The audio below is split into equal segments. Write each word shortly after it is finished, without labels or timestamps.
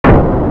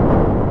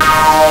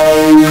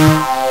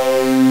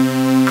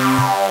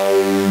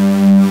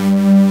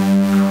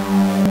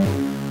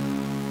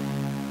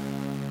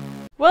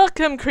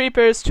Welcome,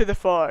 creepers, to the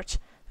fort.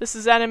 This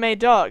is Anime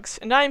Dogs,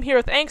 and I'm here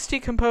with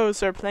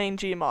AngstyComposer playing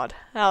Gmod.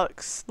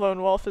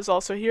 Alex-LoneWolf is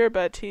also here,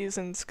 but he's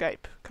in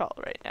Skype call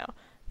right now,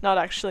 not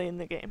actually in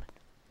the game.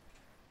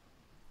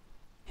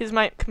 His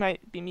mic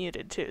might be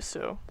muted too,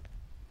 so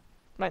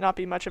might not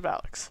be much of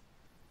Alex.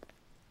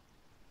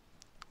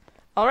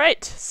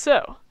 Alright,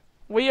 so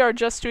we are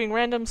just doing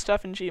random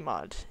stuff in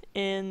Gmod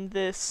in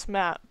this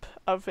map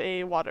of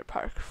a water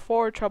park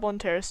for Trouble in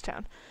Terrace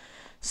Town.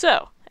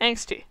 So,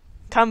 Angsty,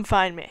 come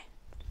find me.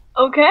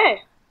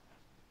 Okay.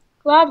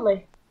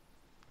 Gladly.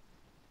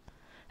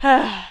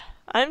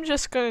 I'm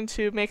just going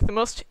to make the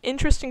most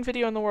interesting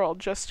video in the world,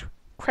 just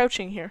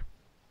crouching here.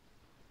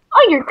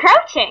 Oh, you're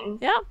crouching?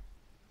 Yeah.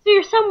 So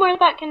you're somewhere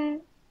that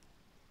can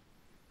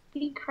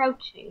be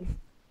crouching.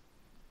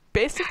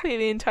 Basically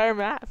the entire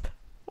map.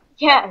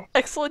 Yes.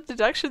 Excellent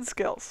deduction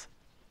skills.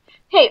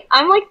 Hey,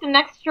 I'm like the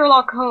next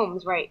Sherlock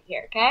Holmes right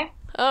here, okay?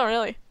 Oh,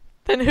 really?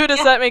 Then who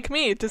does that make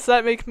me? Does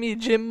that make me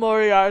Jim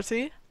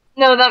Moriarty?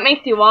 No, that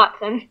makes you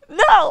Watson.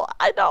 No,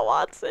 I'm not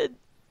Watson.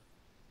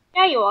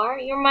 Yeah, you are.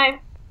 You're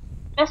my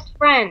best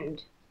friend.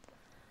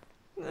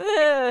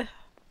 But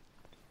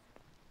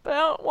I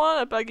don't want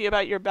to bug you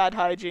about your bad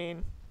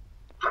hygiene.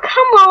 Oh,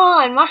 come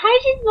on. My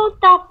hygiene's not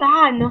that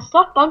bad. Now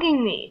stop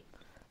bugging me.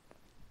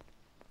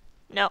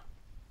 No.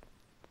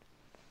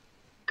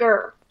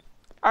 Grr.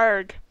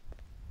 Arg.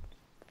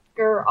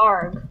 Grr,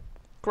 arg.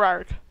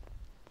 Grarg.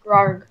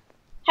 Grarg.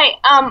 Hey,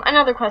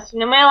 another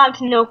question. Am I allowed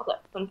to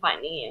no-clip when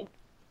finding you?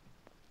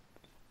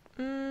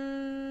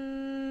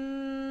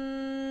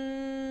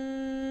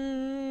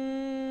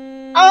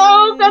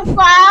 Oh, that's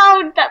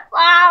loud! That's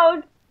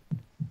loud!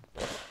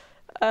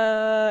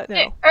 No.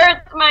 It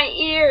hurts my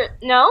ear.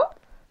 No?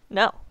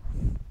 No.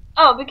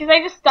 Oh, because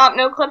I just stopped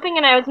no-clipping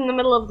and I was in the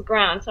middle of the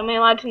ground, so am I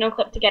allowed to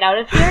no-clip to get out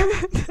of here?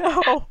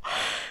 No.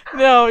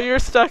 No, you're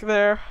stuck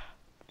there.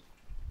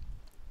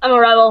 I'm a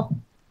rebel.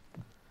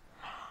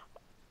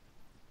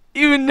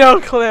 You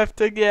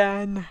no-clipped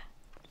again.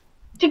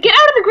 To get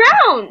out of the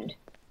ground!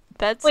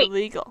 That's Wait,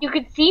 illegal. you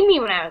could see me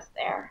when I was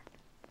there.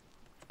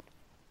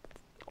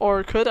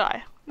 Or could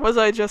I? Was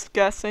I just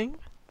guessing?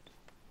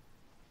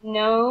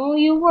 No,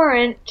 you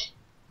weren't.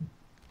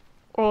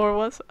 Or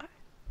was I?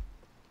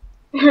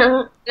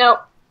 Nope.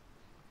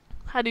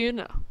 How do you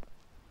know?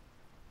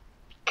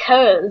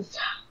 'Cause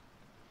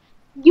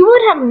you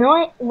would have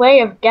no way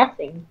of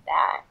guessing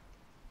that.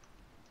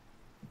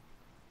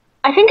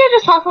 I think I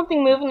just saw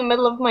something move in the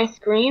middle of my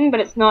screen, but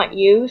it's not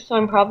you, so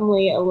I'm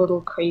probably a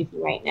little crazy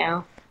right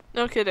now.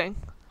 No kidding.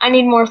 I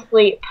need more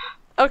sleep.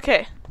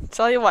 Okay,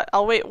 tell you what,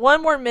 I'll wait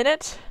one more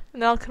minute,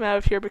 and then I'll come out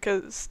of here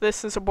because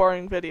this is a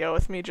boring video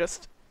with me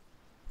just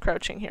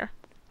crouching here.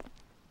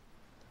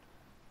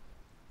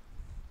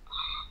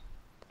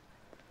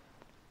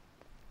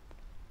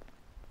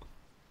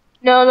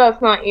 No,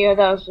 that's not you.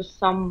 That was just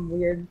some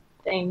weird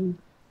thing.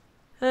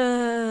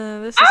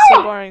 This is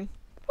so boring.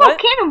 Oh, What?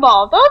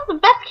 cannonball! That was the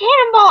best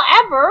cannonball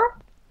ever!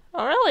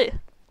 Oh, really?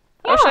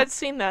 I wish Yeah. I'd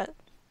seen that.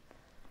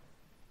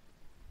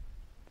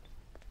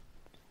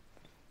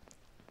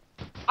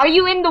 Are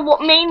you in the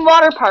main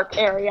water park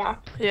area?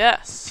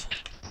 Yes.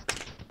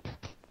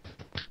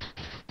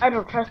 I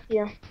don't trust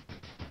you.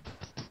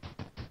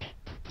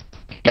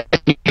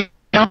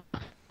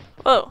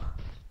 Whoa.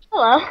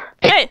 Hello.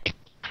 Hey!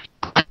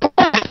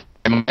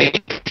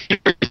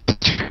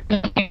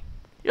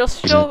 You're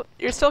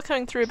still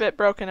coming through a bit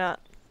broken up.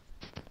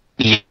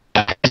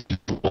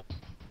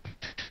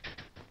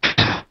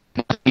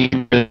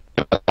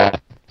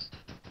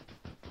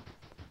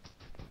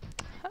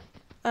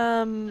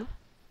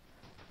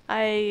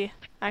 I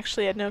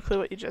actually had no clue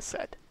what you just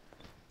said.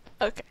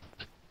 Okay.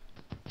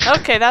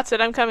 Okay, that's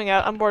it. I'm coming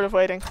out. I'm bored of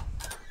waiting.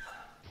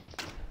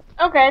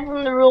 Okay,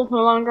 then the rules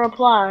no longer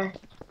apply.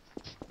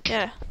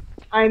 Yeah.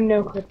 I'm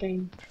no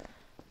clipping.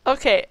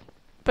 Okay,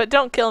 but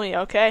don't kill me,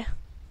 okay?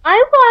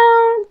 I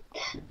won't.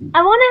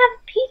 I want to have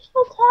a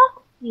peaceful talk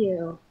with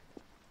you.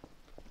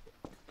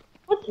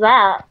 What's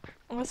that?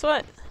 What's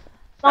what?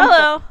 Something.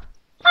 Hello!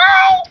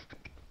 Hi!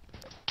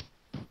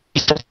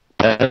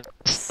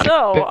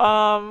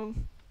 So,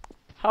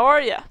 how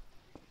are ya?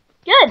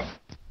 Good.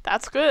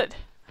 That's good.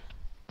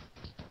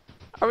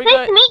 Are we Nice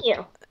going? to meet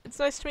you. It's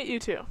nice to meet you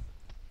too.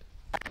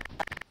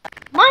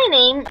 My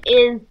name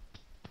is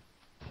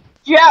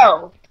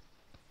Joe.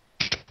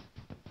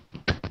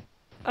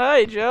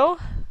 Hi, Joe.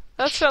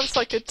 That sounds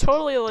like a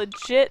totally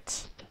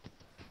legit,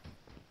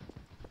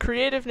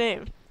 creative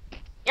name.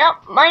 Yep,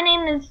 my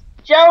name is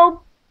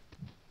Joe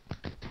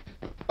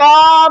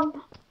Bob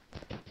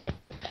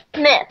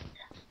Smith.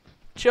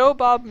 Joe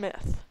Bob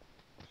Myth.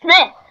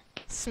 Smith.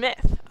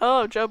 Smith.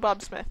 Oh, Joe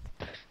Bob Smith.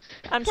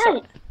 I'm Yeah,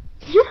 sorry.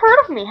 you've heard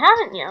of me,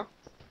 haven't you?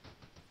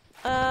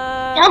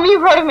 Tell me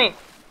you've heard of me.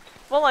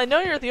 Well, I know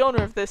you're the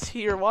owner of this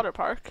here water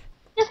park.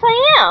 Yes,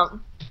 I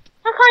am.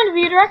 How kind of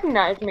you to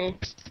recognize me.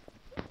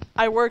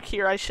 I work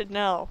here, I should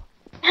know.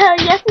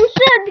 Yes, you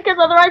should, because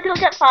otherwise you'll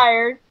get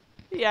fired.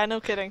 Yeah, no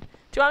kidding.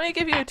 Do you want me to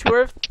give you a tour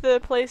of the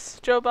place,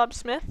 Joe Bob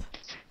Smith?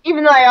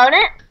 Even though I own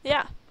it?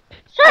 Yeah.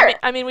 Sure.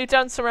 I mean, we've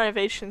done some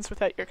renovations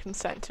without your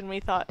consent, and we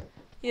thought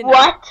You know.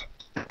 What?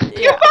 Yeah.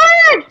 You're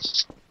fired!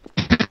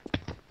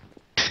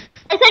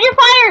 I said you're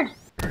fired!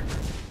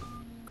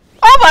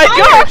 Oh my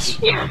Fired! gosh!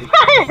 You're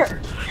fired!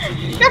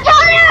 You're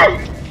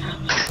fired!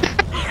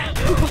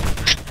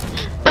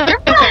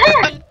 You're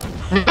fired!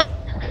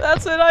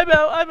 That's it, I'm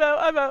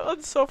out.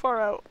 I'm so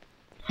far out.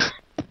 No,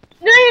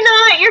 you're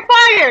not. You're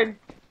fired.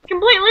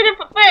 Completely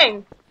different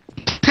thing.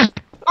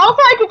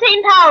 Also, I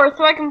contain power,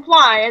 so I can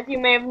fly, as you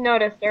may have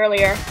noticed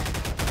earlier.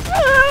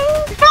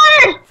 Ah, You're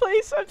fired!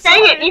 please, I'm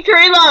Dang sorry. it, need to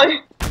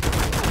reload.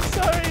 I'm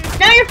sorry.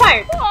 Now you're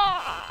fired.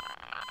 Ah.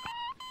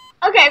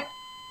 Okay,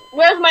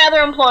 where's my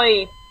other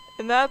employee?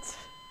 And that's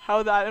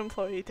how that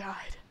employee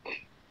died.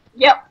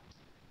 Yep.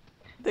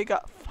 They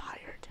got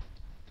fired.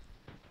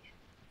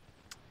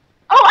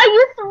 Oh, I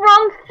used the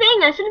wrong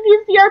thing. I should have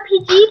used the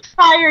RPG to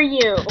fire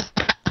you.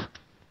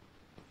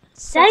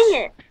 Such,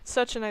 Dang it.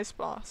 Such a nice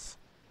boss.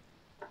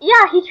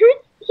 Yeah, he actually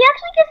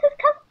gives his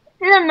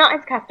customers, not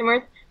his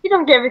customers. He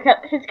don't give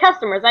his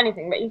customers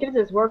anything, but he gives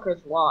his workers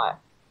a lot.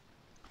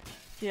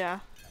 Yeah.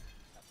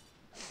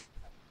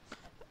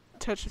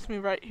 Touches me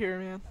right here,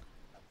 man.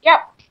 Yep.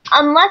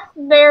 Unless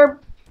they're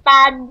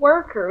bad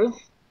workers,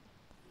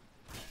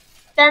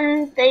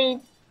 then they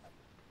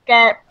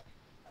get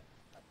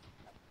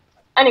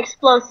an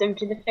explosive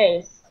to the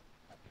face.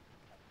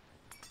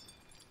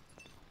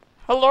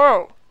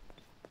 Hello.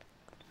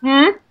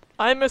 Hmm?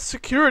 I'm a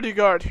security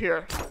guard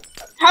here.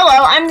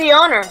 Hello, I'm the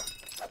owner.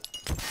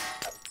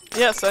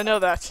 Yes, I know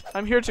that.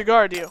 I'm here to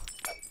guard you.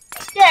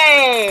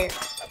 Yay!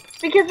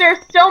 Because there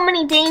are so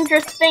many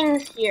dangerous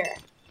things here.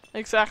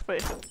 Exactly.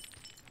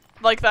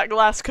 Like that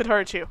glass could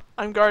hurt you.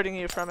 I'm guarding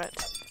you from it.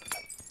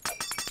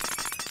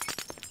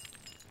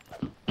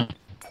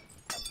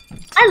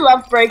 I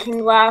love breaking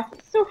glass.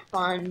 It's so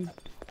fun.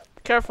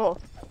 Careful.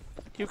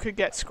 You could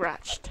get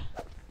scratched.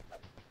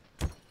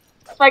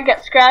 If I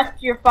get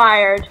scratched, you're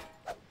fired.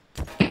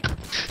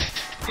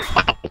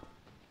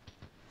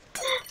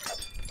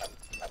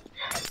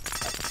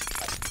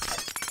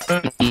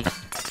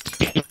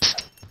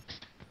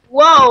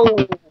 Whoa!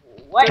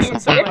 What Doesn't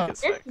is sound like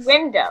it's this fixed.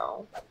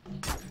 window?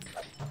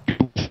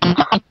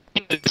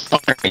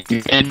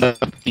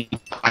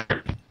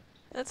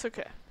 That's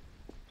okay.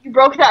 You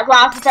broke that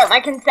glass without my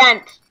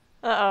consent.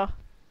 Uh-oh.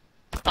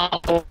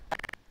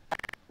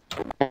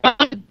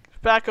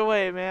 Back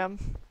away, ma'am.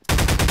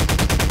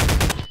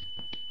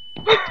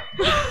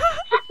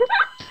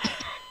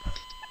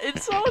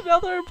 It's so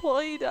another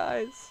employee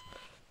dies.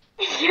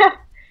 Yeah.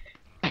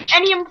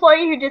 Any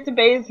employee who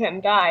disobeys him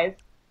dies.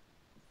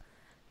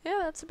 Yeah,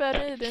 that's about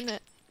it, isn't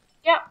it?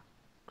 Yep.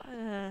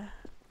 Uh,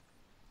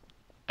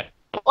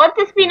 Let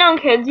this be known,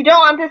 kids. You don't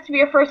want this to be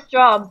your first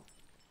job.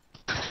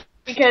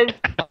 Because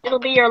it'll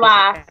be your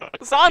last.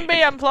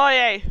 zombie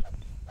employee!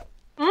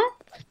 Hmm?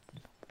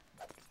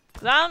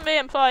 Zombie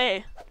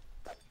employee!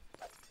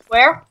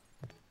 Where?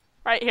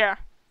 Right here.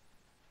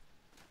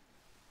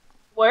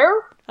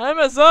 Where? I'm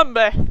a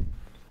zombie!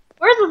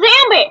 Where's the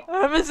zombie?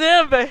 I'm a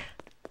zombie!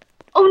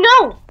 Oh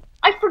no!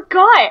 I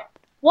forgot!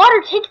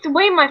 Water takes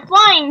away my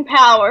flying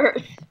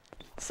powers.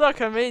 So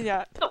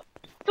convenient. So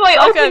I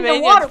So opened the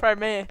convenient water. for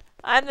me.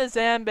 I'm the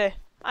zombie.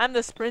 I'm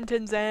the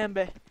sprinting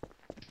zombie.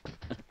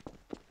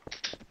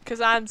 Cause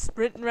I'm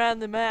sprinting around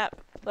the map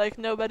like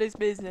nobody's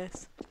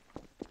business.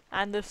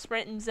 I'm the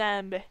sprinting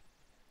zombie.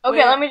 Okay,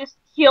 Where? let me just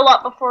heal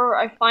up before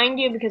I find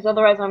you, because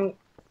otherwise I'm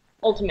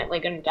ultimately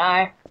gonna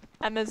die.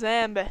 I'm a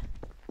zombie.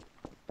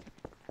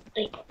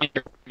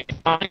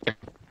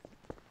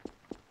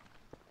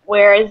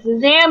 Where is the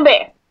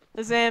zombie?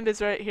 The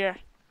zombie's right here.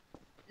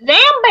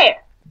 Zombie!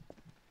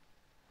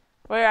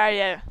 Where are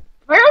you?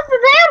 Where's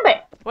the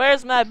zombie?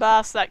 Where's my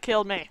boss that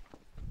killed me?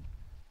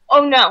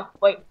 Oh no,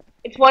 wait.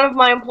 It's one of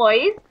my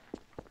employees?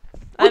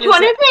 Which I'm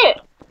one is it?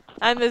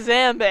 I'm the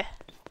zombie.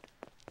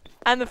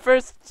 I'm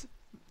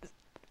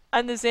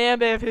the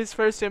zombie of his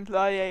first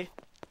employee.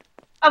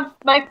 Of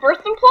my first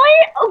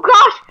employee? Oh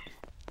gosh!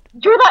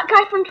 You're that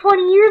guy from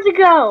 20 years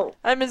ago!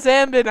 I'm a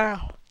zombie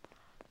now.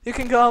 You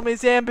can call me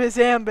Zombie.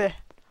 Zambi.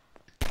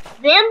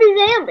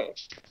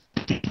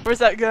 Where's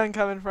that gun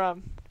coming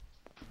from?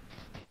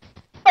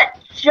 But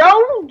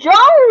Joe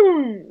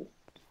Jones!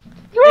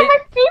 You are my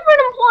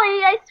favorite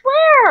employee, I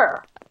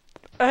swear!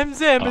 I'm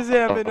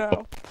Zombie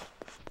now.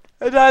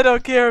 And I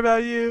don't care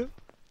about you.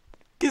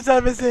 Cause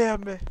I'm a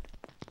zombie.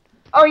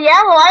 Oh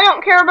yeah? Well, I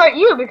don't care about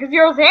you because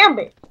you're a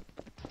zombie.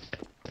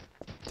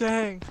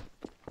 Dang.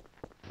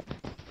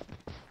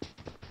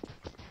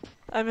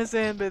 I'm a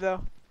zombie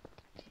though.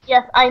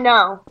 Yes, I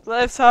know.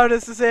 Life's hard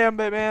as a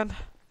zombie, man.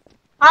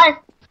 Hi,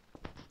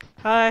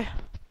 Hi.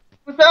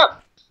 what's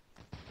up?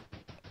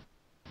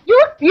 You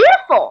look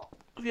beautiful!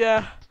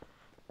 Yeah.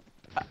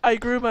 I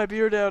grew my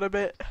beard out a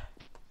bit.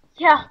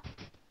 Yeah.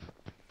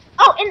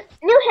 Oh, and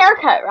new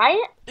haircut,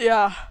 right?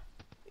 Yeah.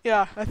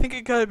 Yeah, I think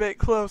it got a bit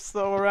close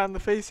though around the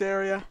face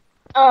area.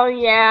 Oh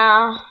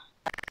yeah.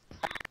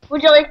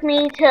 Would you like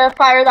me to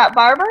fire that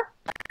barber?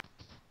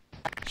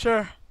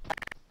 Sure.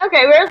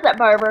 Okay, where's that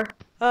barber?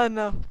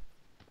 No.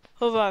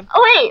 Hold on.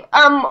 Oh wait,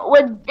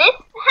 would this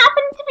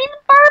happen to be the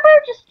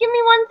barber? Just give me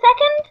 1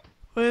 second.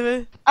 Wait a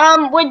minute.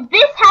 Would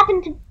this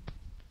happen to...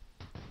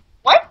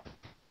 What?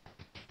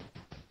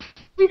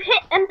 We've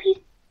hit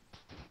NPC...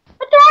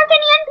 But there aren't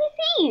any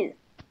NPCs!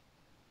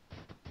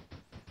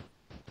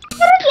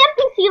 What are the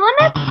NPC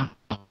limits?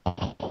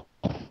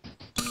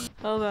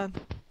 Hold on.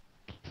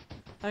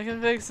 I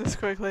can fix this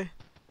quickly.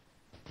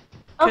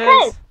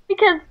 Okay,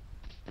 because...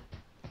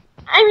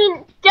 I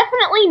mean,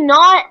 definitely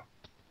not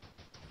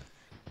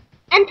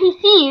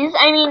NPCs.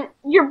 I mean,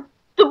 you're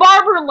the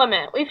barber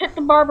limit. We've hit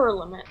the barber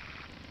limit.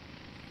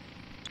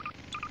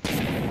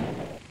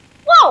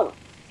 Whoa!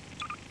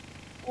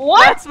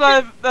 What?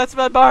 That's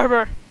my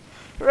barber.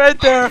 Right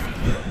there.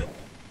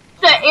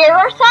 The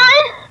error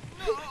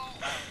sign?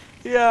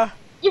 Yeah.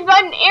 You've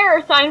got an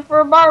error sign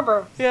for a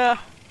barber. Yeah.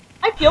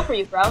 I feel for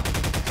you, bro.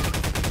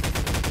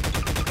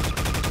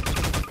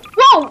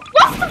 Whoa!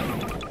 What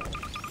the?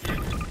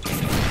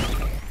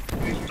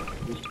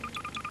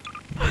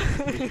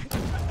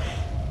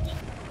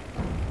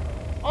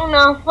 Oh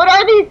no, what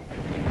are these?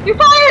 You're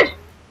fired!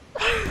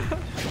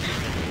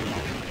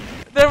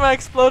 They're my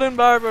exploding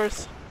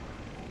barbers.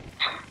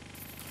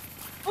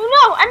 Oh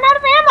no, I'm out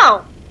of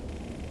ammo!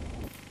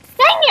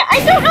 Dang it,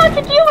 I don't know what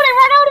to do when I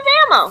run out of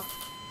ammo!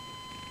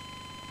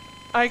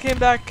 I came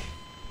back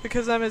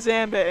because I'm a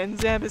Zambit and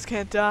Zambits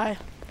can't die.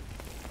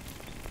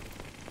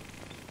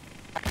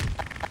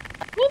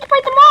 Need to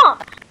fight them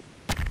off!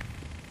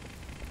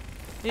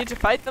 Need to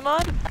fight the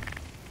mod?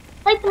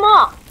 Fight them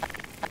off!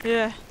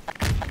 Yeah.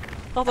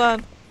 Hold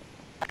on.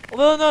 A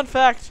little known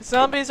fact,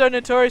 zombies are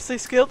notoriously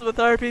skilled with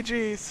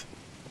RPGs.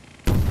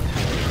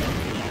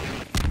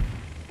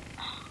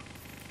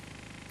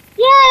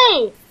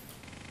 Yay!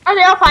 Are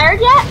they all fired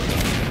yet?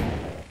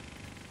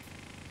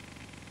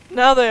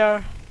 Now they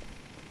are.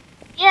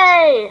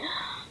 Yay!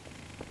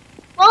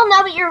 Well,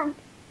 now that your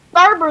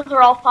barbers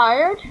are all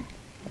fired.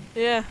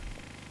 Yeah.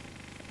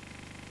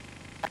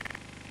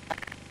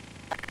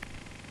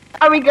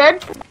 Are we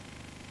good?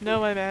 No,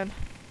 my man.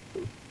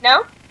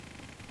 No?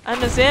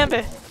 I'm a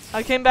Zambit.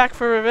 I came back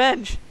for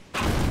revenge.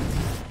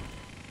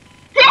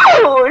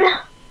 Dude!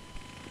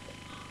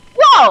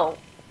 Whoa!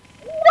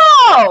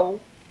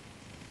 Whoa!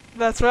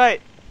 That's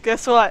right.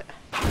 Guess what?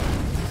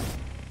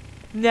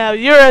 Now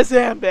you're a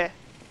Zambit.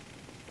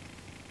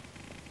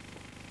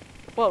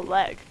 Whoa,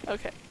 lag.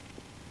 Okay.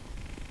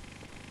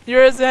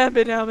 You're a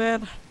Zambit now,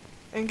 man.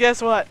 And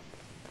guess what?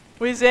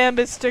 We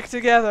Zambits stick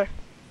together.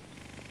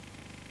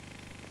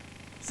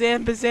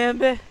 Zamba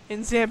Zamba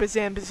and Zamba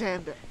Zamba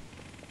Zamba.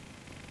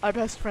 Our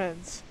best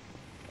friends.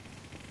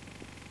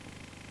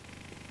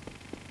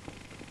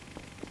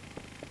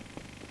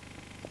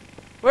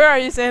 Where are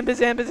you, Zamba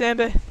Zamba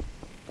Zamba?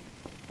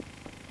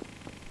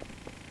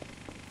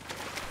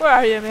 Where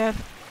are you, man?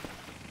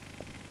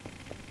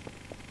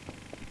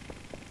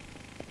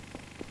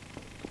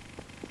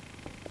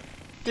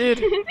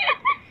 Dude.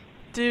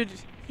 Dude,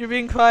 you're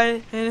being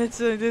quiet and it's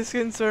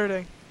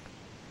disconcerting.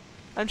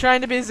 I'm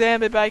trying to be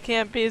Zambit, but I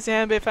can't be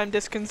Zambit if I'm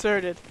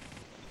disconcerted.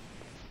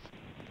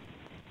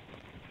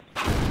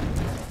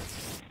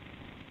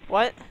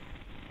 What?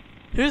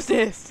 Who's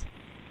this?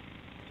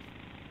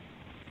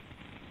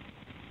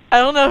 I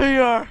don't know who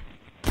you are.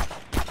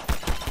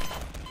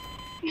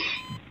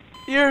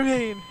 You're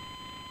mean.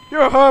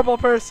 You're a horrible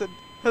person.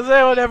 Has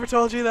anyone ever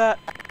told you that?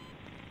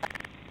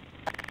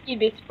 You'd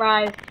be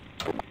surprised.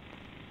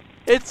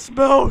 It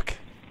spoke.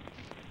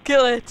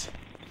 Kill it.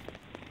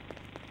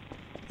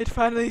 It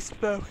finally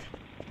spoke.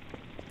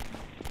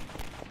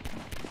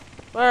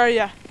 Where are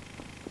ya?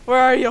 Where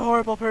are you,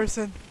 horrible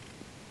person?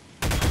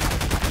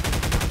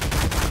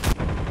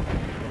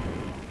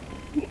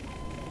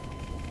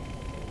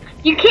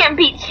 You can't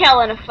beat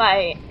Chell in a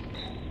fight.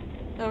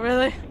 Oh,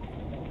 really?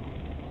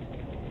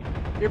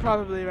 You're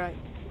probably right.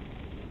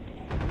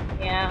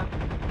 Yeah.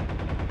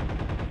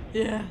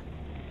 Yeah.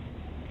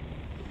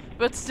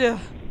 But still.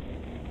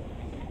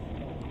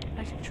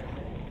 I can try.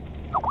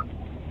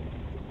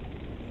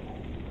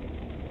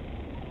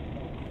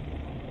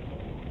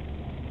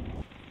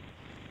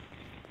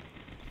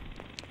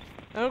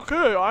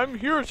 Okay, I'm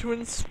here to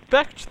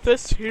inspect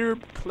this here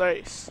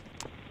place.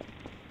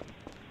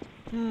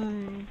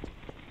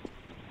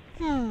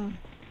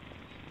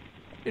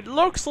 It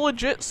looks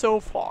legit so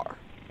far.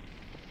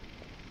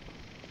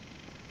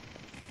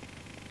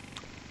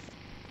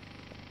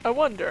 I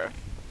wonder,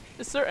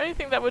 is there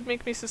anything that would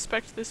make me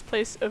suspect this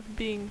place of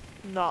being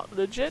not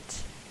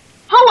legit?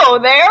 Hello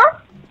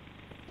there!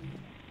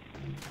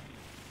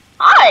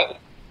 Hi!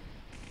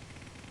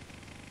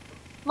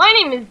 My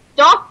name is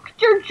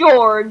Dr.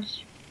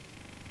 George.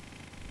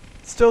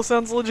 Still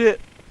sounds legit.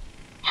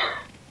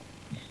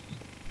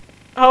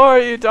 How are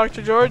you,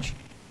 Dr. George?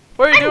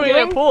 What are you doing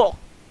in a pool?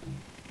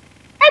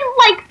 I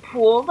like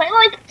pools. I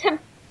like to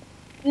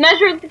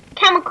measure the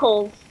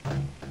chemicals.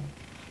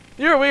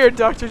 You're weird,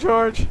 Dr.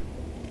 George.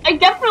 I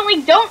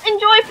definitely don't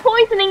enjoy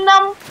poisoning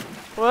them.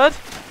 What?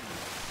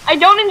 I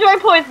don't enjoy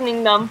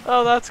poisoning them.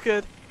 Oh, that's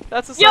good.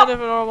 That's a sign of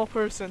a normal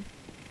person.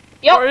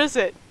 Yep. Or is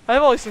it?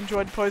 I've always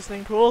enjoyed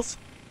poisoning pools.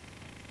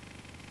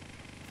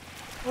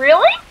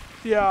 Really?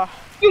 Yeah.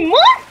 You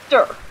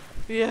monster!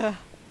 Yeah.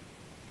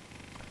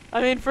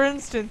 I mean, for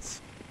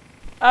instance,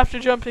 after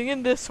jumping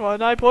in this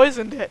one, I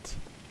poisoned it.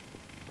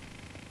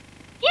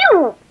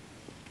 Ew!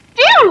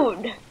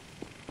 Dude!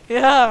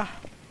 Yeah.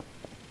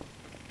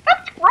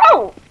 That's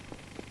gross!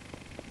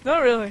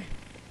 Not really.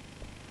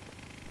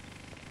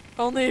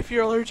 Only if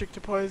you're allergic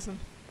to poison.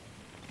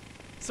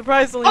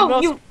 Surprisingly, Oh,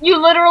 most... you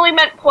literally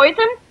meant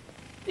poison?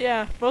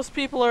 Yeah, most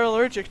people are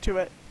allergic to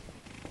it.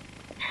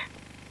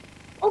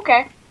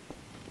 Okay.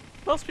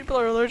 Most people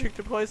are allergic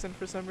to poison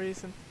for some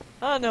reason.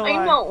 I don't know why.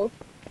 I know.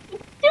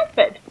 It's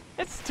stupid.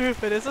 It's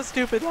stupid. It's a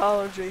stupid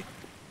allergy.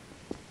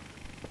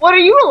 What are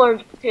you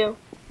allergic to?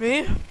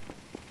 Me?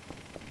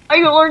 Are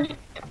you allergic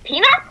to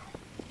peanuts?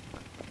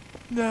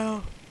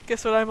 No.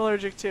 Guess what I'm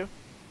allergic to?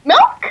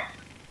 Milk?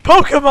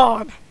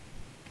 Pokemon!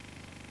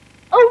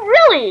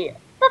 Oh, really?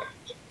 That's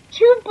just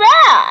too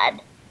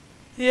bad.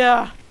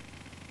 Yeah.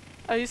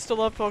 I used to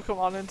love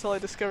Pokemon until I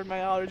discovered my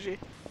allergy.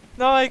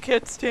 Now I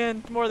can't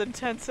stand more than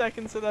 10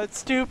 seconds of that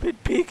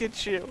stupid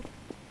Pikachu.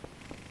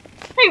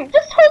 Hey,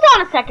 just hold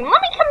on a second.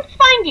 Let me come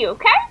find you,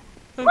 okay?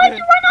 Why'd you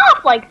run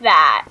off like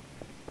that?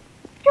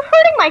 You're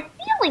hurting my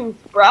feelings,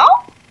 bro.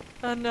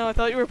 Oh no, I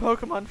thought you were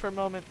Pokemon for a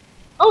moment.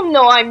 Oh,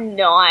 no, I'm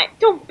not.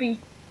 Don't be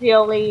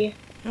silly.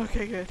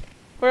 Okay, good.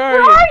 Where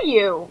Where are you? are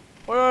you?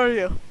 Where are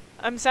you?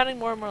 I'm sounding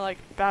more and more like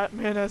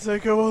Batman as I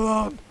go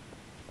along.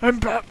 I'm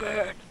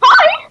Batman.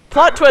 Hi!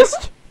 Plot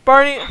twist!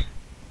 Barney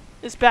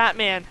is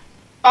Batman.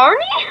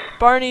 Barney?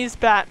 Barney's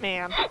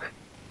Batman.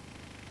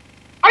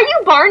 Are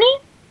you Barney?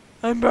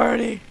 I'm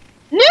Barney.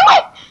 Knew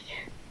it!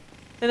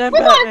 And I'm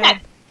Hold on a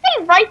Batman. sec.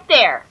 Stay right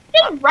there.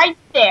 Stay right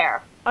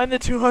there. I'm the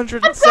I've got a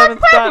 207th present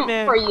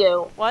Batman. for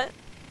you. What?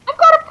 I've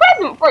got a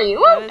present for you.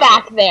 What Move is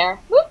back there.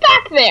 Move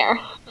back there.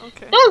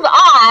 Okay. Those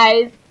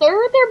eyes,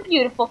 they're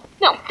beautiful.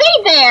 No,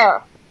 stay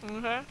there.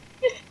 Okay.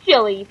 You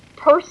silly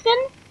person.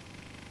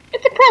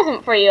 It's a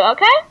present for you,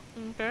 okay?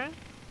 Okay.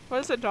 What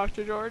is it,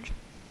 Dr. George?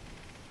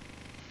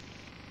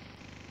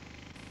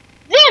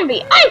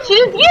 Zambi, I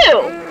choose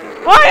you.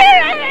 What?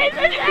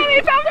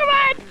 It's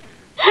Pokemon!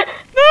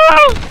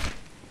 No!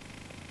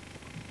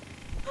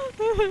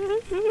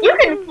 You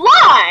can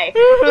fly.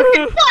 You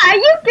can fly.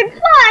 You can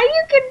fly.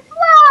 You can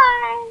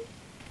fly.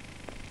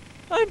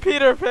 I'm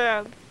Peter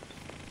Pan.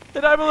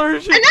 And I'm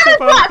allergic to Another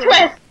plot Pokemon.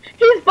 twist.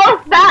 He's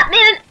both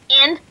Batman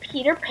and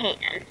Peter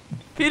Pan.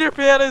 Peter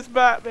Pan is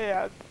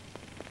Batman.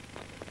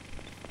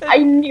 I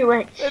knew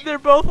it. And they're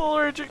both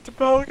allergic to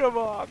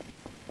Pokemon.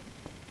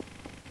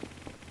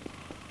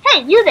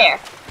 Hey, you there.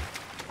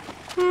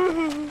 Hey,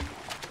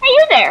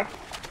 you there.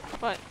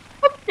 What?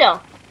 Hold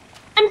still.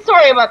 I'm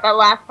sorry about that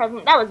last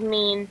present. That was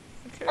mean.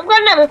 Okay. I've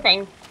got another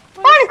thing.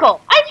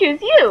 Barnacle, I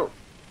choose you.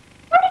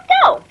 Where'd it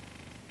go?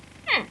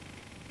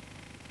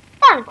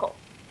 Barnacle.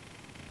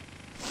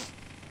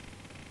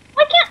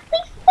 Why can't we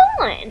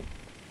spawn?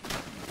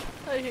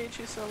 I hate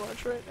you so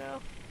much right now.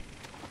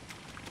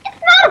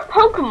 It's not a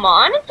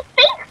Pokemon. It's a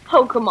fake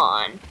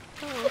Pokemon.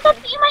 Oh, I okay. thought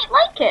that you might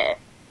like it.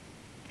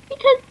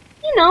 Because,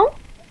 you know,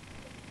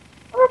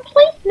 a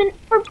replacement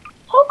for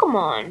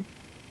Pokemon,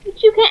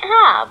 which you can't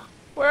have.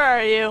 Where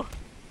are you?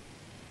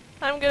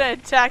 I'm gonna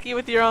attack you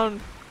with your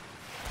own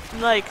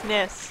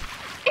likeness.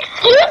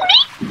 Excuse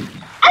me?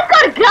 I've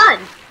got a gun,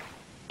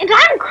 and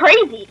I'm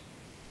crazy.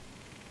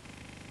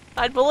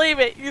 I'd believe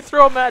it. You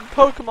throw mad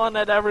Pokemon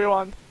at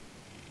everyone.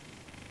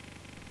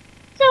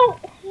 So,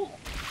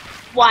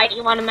 why do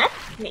you want to mess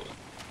with me?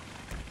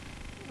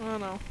 I don't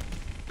know.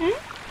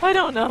 Hmm? I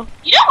don't know.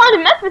 You don't want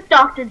to mess with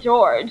Dr.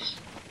 George.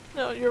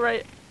 No, you're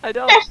right. I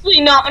don't. Especially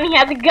not when he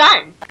has a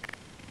gun.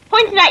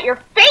 Pointed at your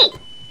face.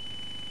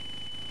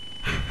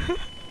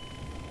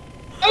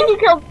 And you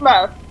killed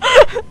both.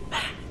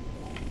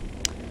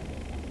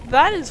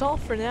 That is all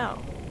for now.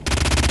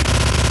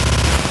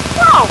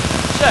 Whoa!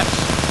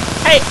 Shush.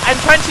 Hey, I'm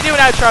trying to do an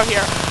outro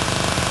here.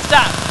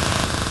 Stop.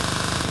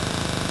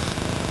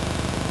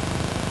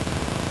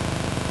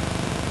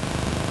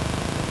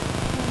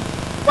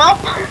 Well,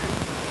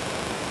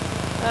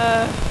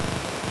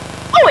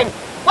 oh, and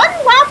one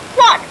last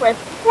plot twist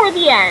before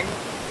the end.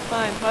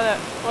 Fine.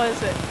 What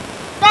is it?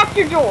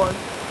 Dr. George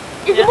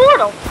is Yeah.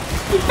 immortal.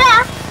 He's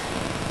back.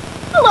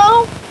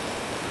 Hello.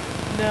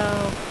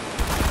 No.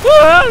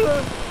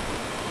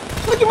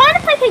 Would you mind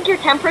if I take your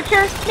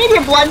temperature? Maybe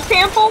a blood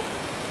sample?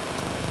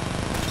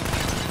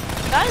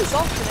 That is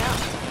all for now.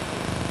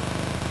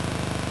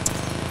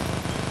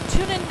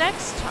 Tune in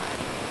next time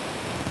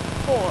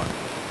for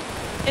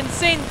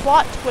insane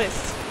plot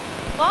twists,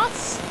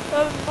 lots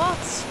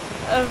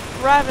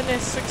of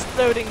ravenous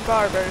exploding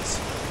barbers,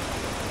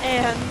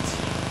 and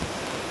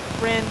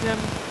random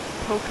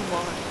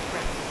Pokemon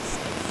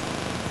references.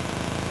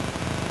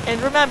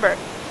 And remember,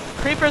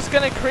 creeper's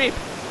gonna creep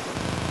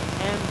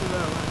and grow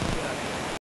up.